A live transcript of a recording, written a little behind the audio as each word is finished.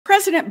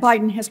President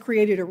Biden has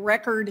created a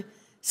record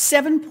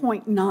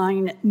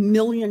 7.9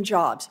 million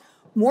jobs,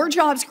 more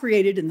jobs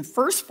created in the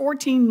first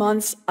 14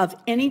 months of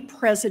any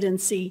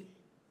presidency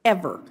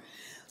ever.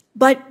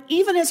 But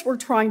even as we're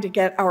trying to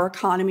get our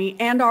economy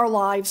and our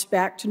lives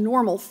back to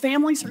normal,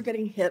 families are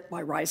getting hit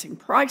by rising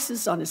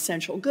prices on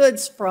essential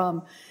goods,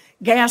 from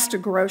gas to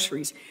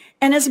groceries.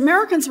 And as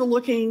Americans are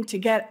looking to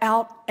get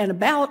out and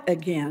about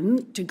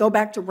again, to go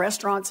back to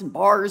restaurants and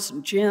bars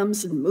and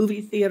gyms and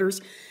movie theaters,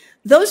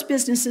 those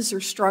businesses are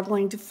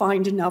struggling to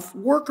find enough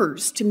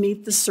workers to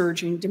meet the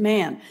surging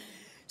demand.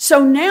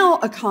 So now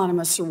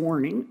economists are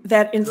warning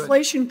that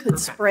inflation could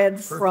spread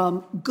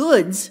from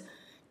goods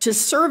to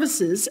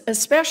services,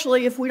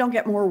 especially if we don't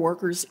get more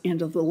workers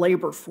into the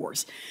labor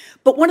force.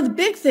 But one of the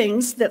big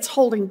things that's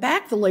holding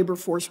back the labor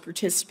force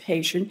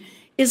participation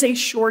is a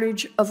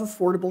shortage of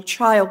affordable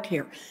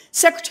childcare.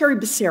 Secretary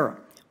Becerra,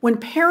 when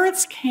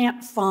parents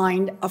can't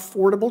find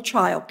affordable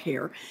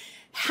childcare,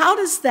 how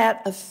does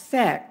that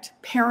affect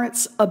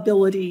parents'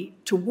 ability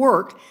to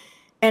work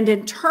and,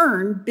 in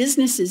turn,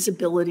 businesses'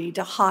 ability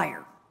to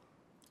hire?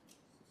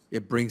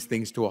 It brings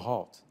things to a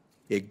halt.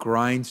 It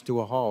grinds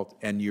to a halt,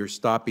 and you're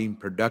stopping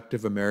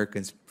productive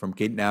Americans from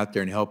getting out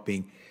there and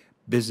helping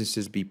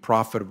businesses be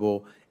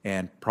profitable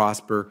and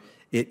prosper.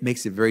 It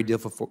makes it very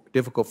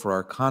difficult for our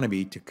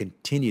economy to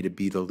continue to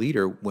be the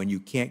leader when you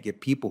can't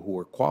get people who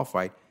are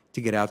qualified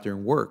to get out there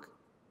and work.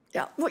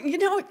 Yeah, well, you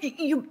know,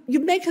 you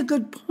make a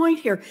good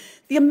point here.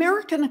 The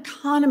American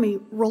economy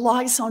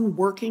relies on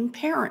working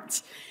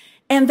parents,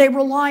 and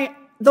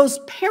those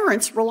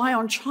parents rely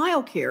on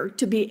childcare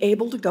to be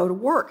able to go to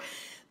work.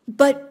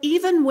 But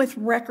even with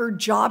record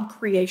job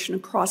creation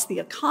across the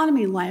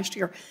economy last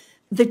year,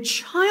 the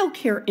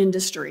childcare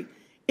industry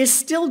is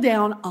still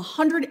down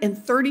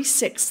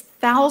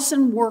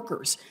 136,000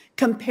 workers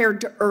compared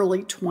to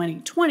early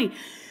 2020.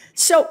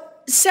 So,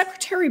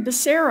 Secretary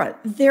Becerra,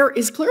 there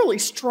is clearly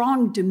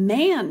strong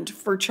demand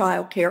for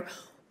childcare.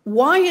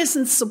 Why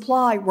isn't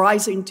supply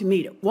rising to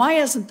meet it? Why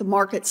hasn't the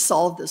market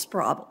solved this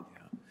problem?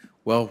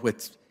 Well,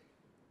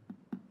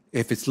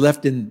 if it's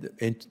left in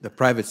the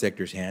private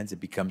sector's hands, it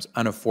becomes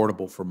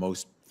unaffordable for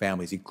most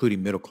families,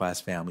 including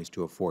middle-class families,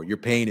 to afford. You're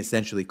paying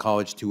essentially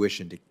college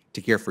tuition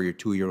to care for your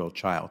 2-year-old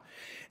child.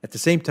 At the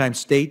same time,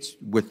 states,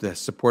 with the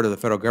support of the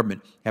federal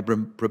government, have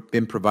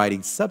been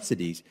providing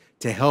subsidies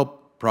to help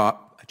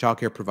child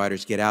care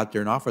providers get out there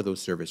and offer those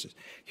services.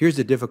 Here's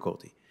the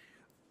difficulty.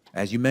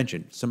 As you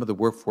mentioned, some of the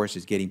workforce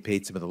is getting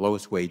paid some of the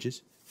lowest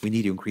wages. We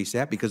need to increase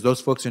that because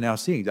those folks are now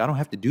seeing, I don't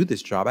have to do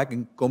this job. I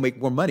can go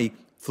make more money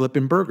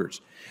flipping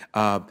burgers.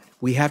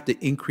 We have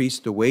to increase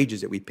the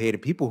wages that we pay to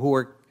people who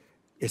are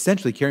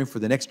essentially caring for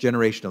the next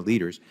generation of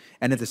leaders.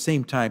 And at the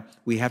same time,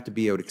 we have to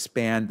be able to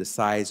expand the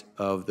size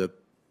of the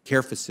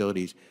care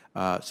facilities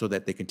so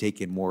that they can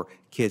take in more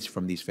kids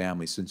from these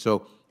families. And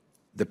so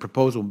the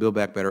proposal in Build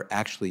Back Better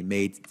actually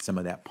made some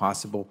of that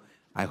possible.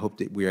 I hope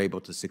that we're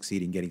able to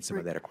succeed in getting some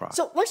of that across.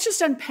 So let's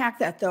just unpack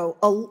that, though,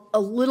 a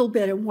little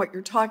bit in what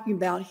you're talking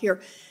about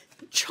here.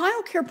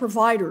 Child care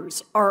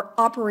providers are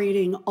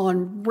operating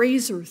on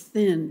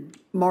razor-thin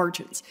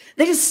margins.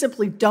 They just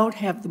simply don't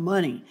have the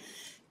money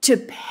to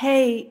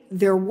pay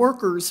their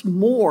workers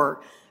more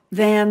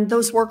than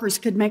those workers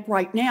could make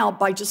right now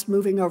by just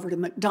moving over to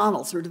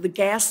McDonald's or to the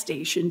gas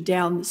station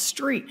down the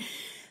street.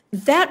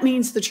 That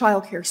means the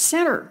child care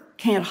center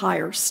can't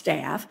hire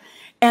staff,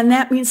 and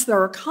that means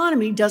their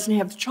economy doesn't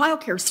have the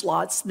child care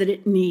slots that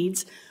it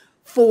needs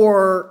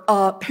for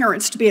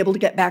parents to be able to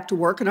get back to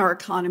work and our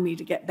economy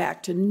to get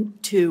back to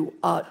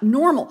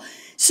normal.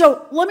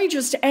 So let me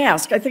just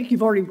ask, I think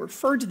you've already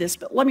referred to this,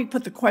 but let me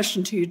put the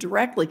question to you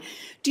directly.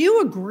 Do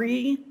you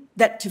agree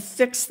that to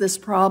fix this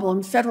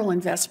problem, federal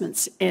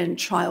investments in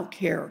child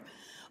care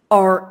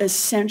are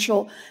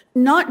essential,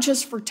 not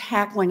just for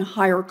tackling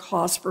higher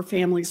costs for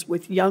families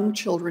with young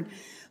children,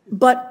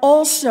 but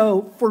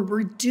also for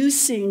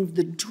reducing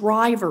the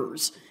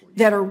drivers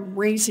that are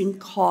raising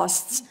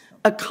costs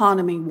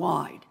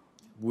economy-wide?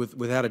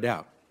 Without a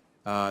doubt.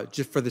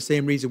 Just for the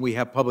same reason we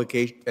have public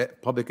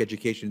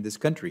education in this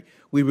country.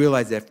 We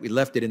realize that if we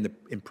left it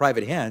in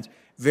private hands,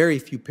 very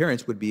few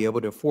parents would be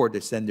able to afford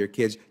to send their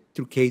kids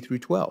through K through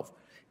 12.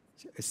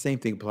 The same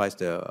thing applies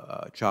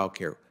to child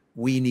care.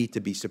 We need to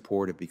be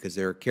supportive because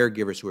there are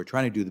caregivers who are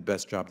trying to do the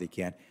best job they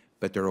can,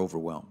 but they're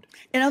overwhelmed.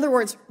 In other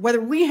words, whether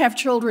we have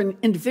children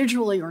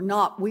individually or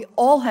not, we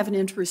all have an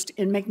interest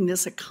in making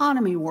this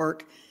economy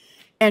work,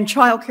 and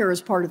child care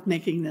is part of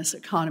making this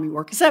economy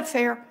work. Is that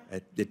fair?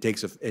 It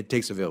takes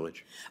a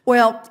village.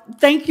 Well,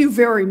 thank you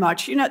very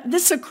much. You know,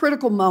 this is a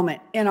critical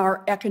moment in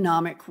our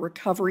economic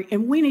recovery,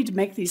 and we need to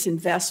make these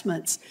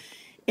investments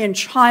in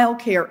child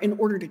care in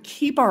order to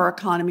keep our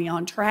economy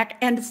on track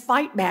and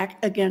fight back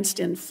against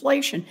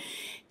inflation.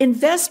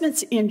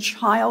 Investments in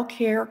child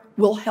care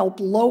will help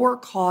lower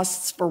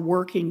costs for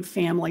working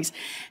families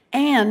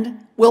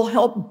and will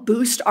help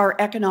boost our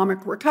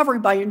economic recovery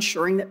by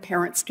ensuring that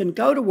parents can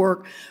go to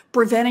work,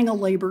 preventing a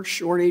labor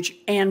shortage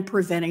and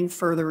preventing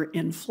further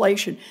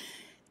inflation.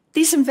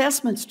 These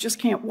investments just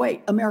can't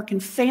wait. American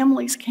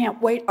families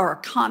can't wait. Our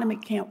economy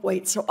can't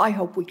wait. So I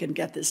hope we can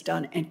get this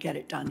done and get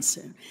it done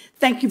soon.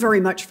 Thank you very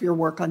much for your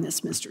work on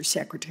this, Mr.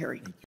 Secretary.